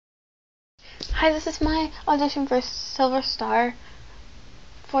Hi, this is my audition for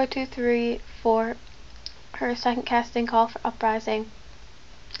silverrstar423 for her second casting call for Uprising.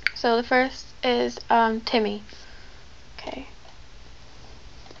 So the first is Timmy. Okay.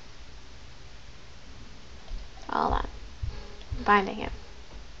 Hold on. I'm finding him.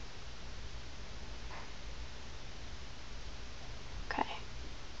 Okay.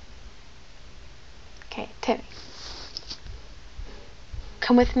 Okay, Timmy.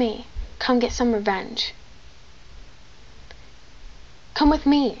 Come with me. Come get some revenge. Come with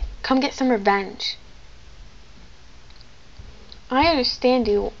me. Come get some revenge. I understand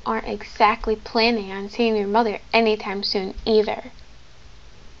you aren't exactly planning on seeing your mother anytime soon either.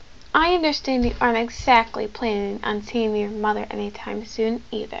 I understand you aren't exactly planning on seeing your mother anytime soon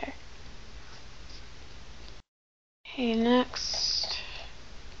either. Okay, next.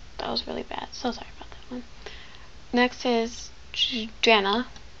 That was really bad. So sorry about that one. Next is Jenna.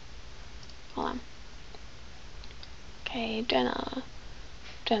 Hold on. Okay, Jenna.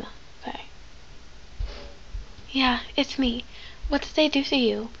 Okay. Yeah, it's me. What did they do to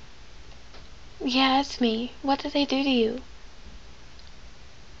you? Yeah, it's me. What did they do to you?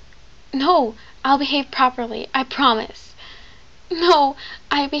 No, I'll behave properly. I promise. No,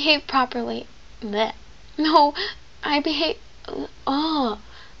 I behave properly. Blech. No, I behave... Oh.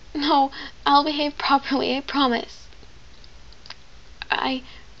 No, I'll behave properly. I promise.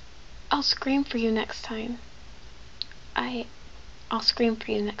 I'll scream for you next time. I'll scream for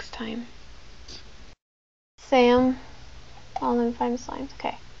you next time. Sam. Oh, let me find the slimes.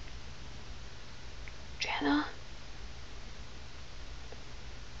 Okay. Jenna.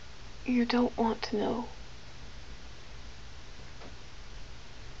 You don't want to know.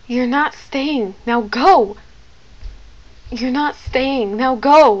 You're not staying. Now go! You're not staying. Now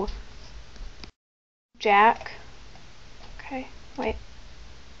go! Jack. Okay, wait.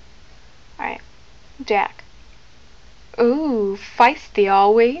 Alright. Jack. Ooh, feisty,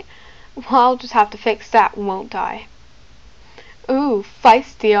 are we? Well, I'll just have to fix that, won't I? Ooh,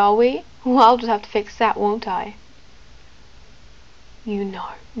 feisty, are we? Well, I'll just have to fix that, won't I? You know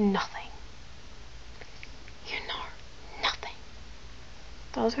nothing. You know nothing.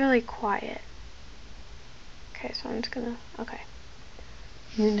 That was really quiet. Okay, so I'm just gonna... Okay.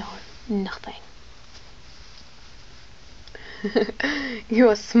 You know nothing.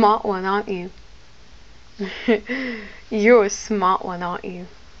 You're a smart one, aren't you? You're a smart one, aren't you?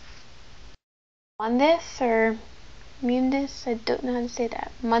 Mundus or Mundus? I don't know how to say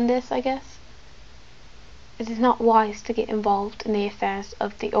that. Mundus, I guess. It is not wise to get involved in the affairs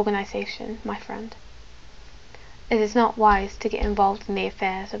of the organization, my friend. It is not wise to get involved in the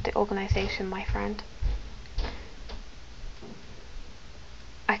affairs of the organization, my friend.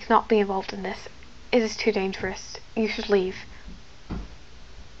 I cannot be involved in this. It is too dangerous. You should leave.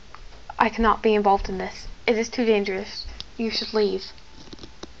 I cannot be involved in this. It is too dangerous. You should leave.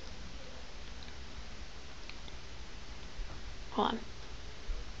 Hold on.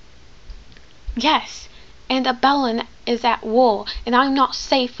 Yes, and Abelin is at war, and I'm not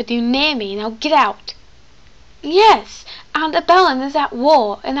safe with you near me. Now get out. Yes, and Abelin is at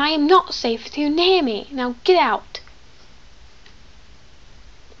war, and I am not safe with you near me. Now get out.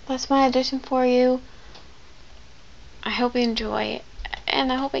 That's my audition for you. I hope you enjoy it,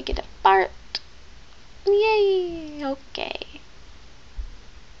 and I hope I get a part. Yay! Okay.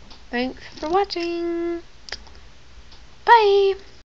 Thanks for watching. Bye!